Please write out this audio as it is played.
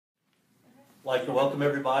like to welcome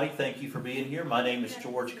everybody. Thank you for being here. My name is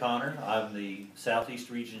George Connor. I'm the Southeast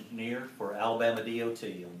Region Engineer for Alabama DOT.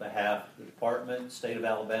 On behalf of the Department, State of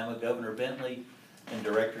Alabama, Governor Bentley, and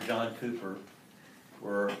Director John Cooper,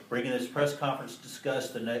 we're bringing this press conference to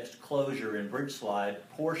discuss the next closure and bridge slide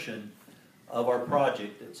portion of our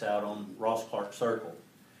project that's out on Ross Clark Circle.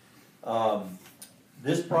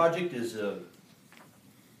 This project is a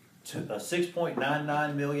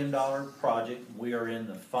 $6.99 million project. We are in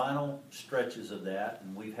the final stretches of that,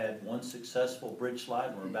 and we've had one successful bridge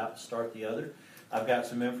slide, and we're about to start the other. I've got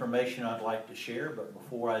some information I'd like to share, but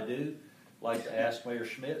before I do, I'd like to ask Mayor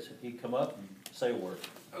Schmitz if he'd come up and say a word.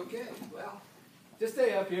 Okay, well, just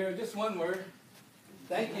stay up here, just one word.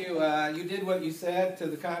 Thank you. You did what you said to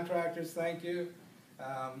the contractors. Thank you.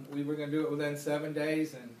 We were going to do it within 7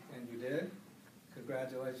 days, and you did.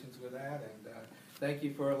 Congratulations with that, and thank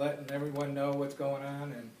you for letting everyone know what's going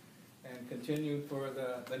on, and continue for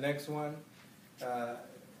the next one.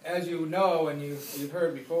 As you know, and you've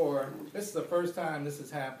heard before, this is the first time this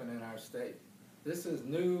has happened in our state. This is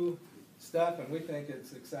new stuff, and we think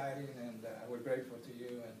it's exciting, and we're grateful to you.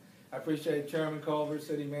 And I appreciate Chairman Culver,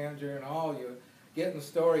 City Manager, and all you getting the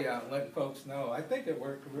story out and letting folks know. I think it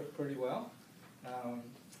worked pretty well.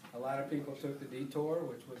 A lot of people took the detour,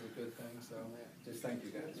 which was a good thing, so just thank you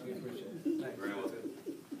guys. We appreciate it. Thank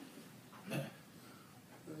you.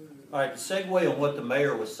 All right, to segue on what the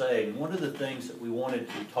mayor was saying, one of the things that we wanted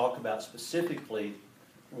to talk about specifically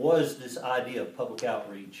was this idea of public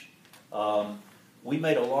outreach. We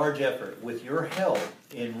made a large effort with your help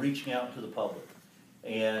in reaching out to the public,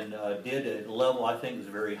 and did it at a level I think was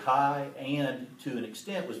very high and to an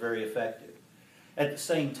extent was very effective. At the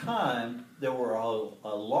same time, there were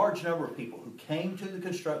a large number of people who came to the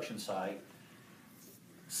construction site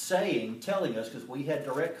telling us, because we had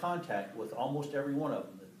direct contact with almost every one of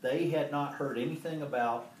them, that they had not heard anything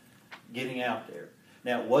about getting out there.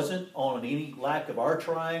 Now, it wasn't on any lack of our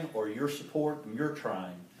trying or your support and your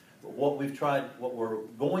trying. But what we're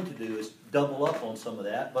going to do is double up on some of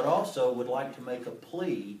that, but also would like to make a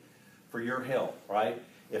plea for your help, right?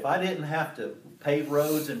 If I didn't have to pave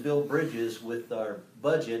roads and build bridges with our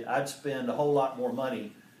budget, I'd spend a whole lot more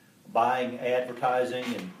money buying advertising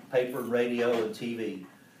and paper and radio and TV.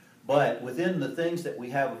 But within the things that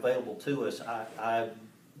we have available to us,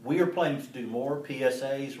 we are planning to do more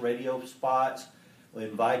PSAs, radio spots. We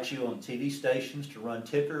invite you on TV stations to run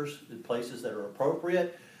tickers in places that are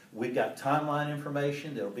appropriate. We've got timeline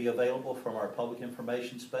information that will be available from our public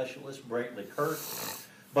information specialist, Brantley Kirk.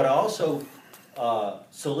 But I also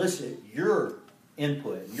solicit your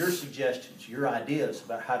input, your suggestions, your ideas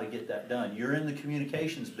about how to get that done. You're in the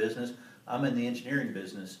communications business, I'm in the engineering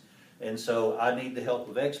business, and so I need the help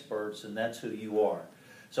of experts, and that's who you are.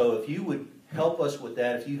 So if you would help us with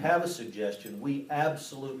that, if you have a suggestion, we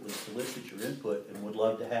absolutely solicit your input and would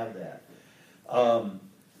love to have that.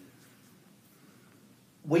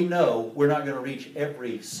 We know we're not going to reach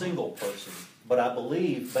every single person, but I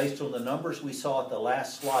believe, based on the numbers we saw at the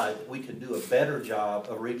last slide, that we could do a better job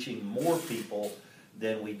of reaching more people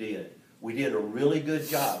than we did. We did a really good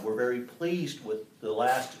job. We're very pleased with the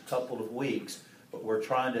last couple of weeks, but we're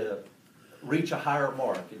trying to reach a higher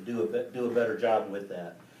mark and do a better job with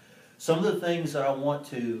that. Some of the things that I want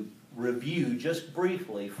to review just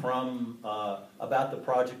briefly from about the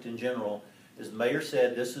project in general. As the mayor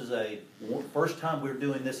said, this is the first time we're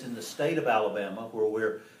doing this in the state of Alabama, where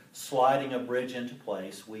we're sliding a bridge into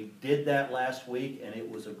place. We did that last week, and it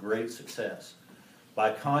was a great success.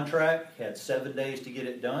 By contract, had 7 days to get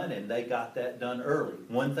it done, and they got that done early.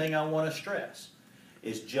 One thing I want to stress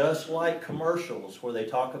is, just like commercials where they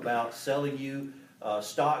talk about selling you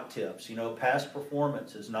stock tips, past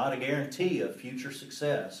performance is not a guarantee of future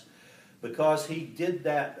success. Because he did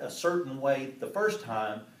that a certain way the first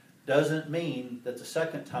time doesn't mean that the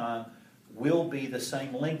second time will be the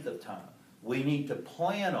same length of time. We need to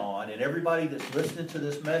plan on, and everybody that's listening to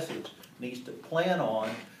this message needs to plan on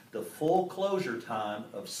the full closure time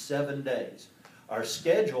of 7 days. Our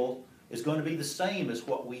schedule is going to be the same as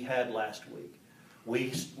what we had last week.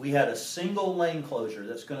 We had a single lane closure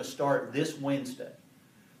that's going to start this Wednesday.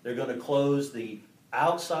 They're going to close the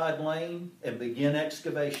outside lane and begin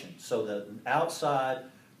excavation. So the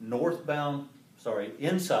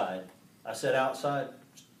inside, I said outside,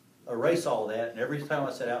 erase all that, and every time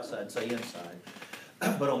I said outside, say inside.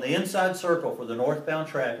 But on the inside circle for the northbound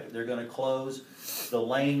traffic, they're going to close the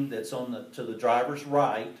lane that's to the driver's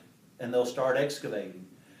right, and they'll start excavating.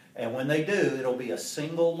 And when they do, it'll be a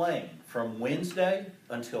single lane from Wednesday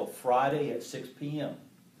until Friday at 6 p.m.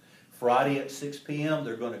 Friday at 6 p.m.,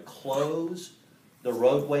 they're going to close the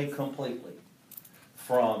roadway completely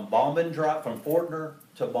from Fortner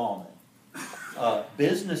to Bauman.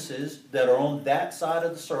 Businesses that are on that side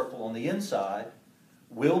of the circle, on the inside,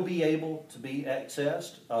 will be able to be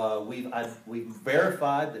accessed. We've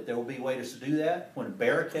verified that there will be ways to do that. When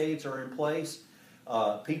barricades are in place,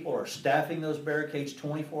 people are staffing those barricades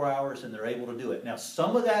 24 hours and they're able to do it. Now,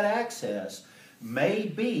 some of that access may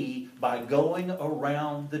be by going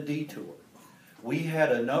around the detour. We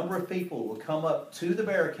had a number of people who would come up to the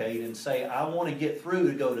barricade and say, I want to get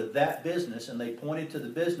through to go to that business, and they pointed to the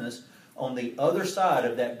business on the other side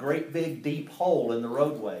of that great big deep hole in the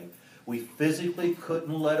roadway. We physically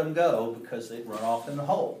couldn't let them go because they'd run off in the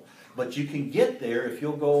hole. But you can get there if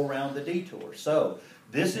you'll go around the detour. So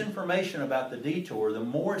this information about the detour, the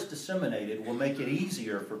more it's disseminated, will make it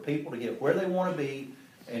easier for people to get where they want to be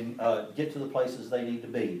and get to the places they need to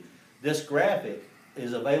be. This graphic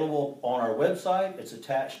is available on our website. It's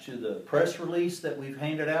attached to the press release that we've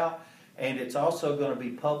handed out, and it's also going to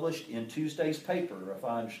be published in Tuesday's paper, if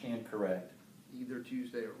I understand correct. Either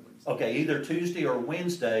Tuesday or Wednesday. Okay, either Tuesday or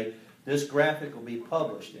Wednesday, this graphic will be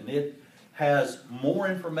published, and it has more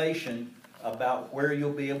information about where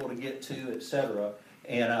you'll be able to get to, etc.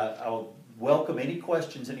 And I'll welcome any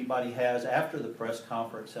questions anybody has after the press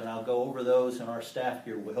conference, and I'll go over those, and our staff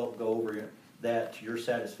here will help go over that to your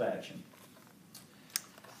satisfaction.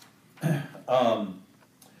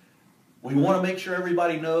 We want to make sure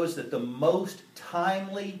everybody knows that the most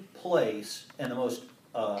timely place and the most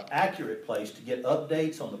accurate place to get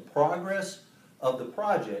updates on the progress of the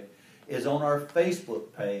project is on our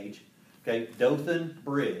Facebook page, okay, Dothan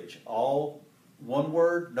Bridge, all one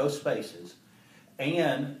word, no spaces,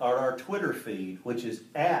 and our Twitter feed, which is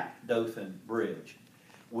at Dothan Bridge.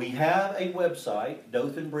 We have a website,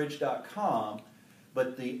 dothanbridge.com,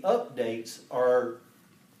 but the updates are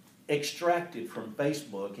extracted from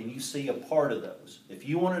Facebook, and you see a part of those. If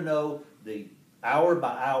you want to know the hour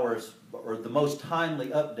by hours or the most timely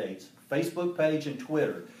updates, Facebook page and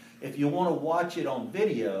Twitter. If you want to watch it on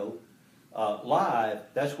video live,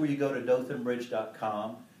 that's where you go to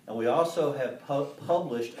dothanbridge.com. And we also have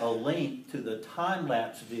published a link to the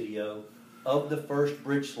time-lapse video of the first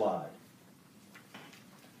bridge slide.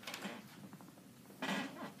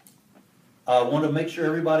 I want to make sure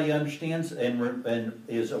everybody understands and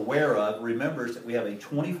is aware of, remembers that we have a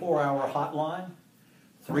 24-hour hotline,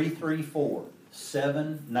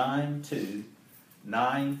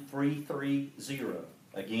 334-792-9330.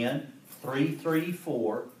 Again,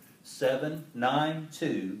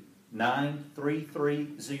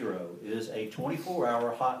 334-792-9330 is a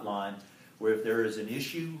 24-hour hotline where if there is an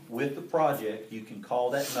issue with the project, you can call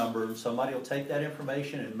that number and somebody will take that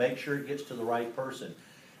information and make sure it gets to the right person.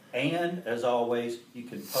 And, as always, you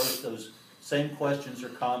can post those same questions or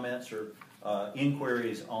comments or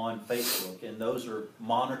inquiries on Facebook, and those are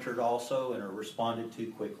monitored also and are responded to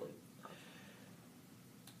quickly.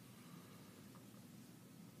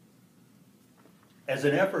 As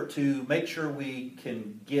an effort to make sure we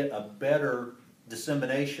can get a better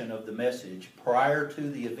dissemination of the message prior to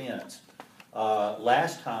the events,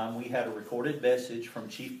 last time we had a recorded message from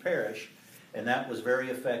Chief Parrish, and that was very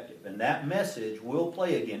effective. And that message will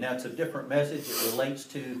play again. Now, it's a different message. It relates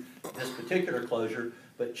to this particular closure,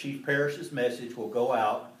 but Chief Parrish's message will go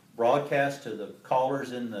out, broadcast to the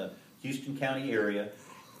callers in the Houston County area.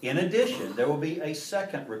 In addition, there will be a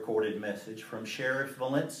second recorded message from Sheriff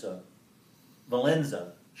Valenza,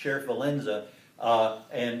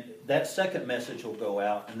 and that second message will go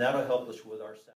out, and that'll help us with our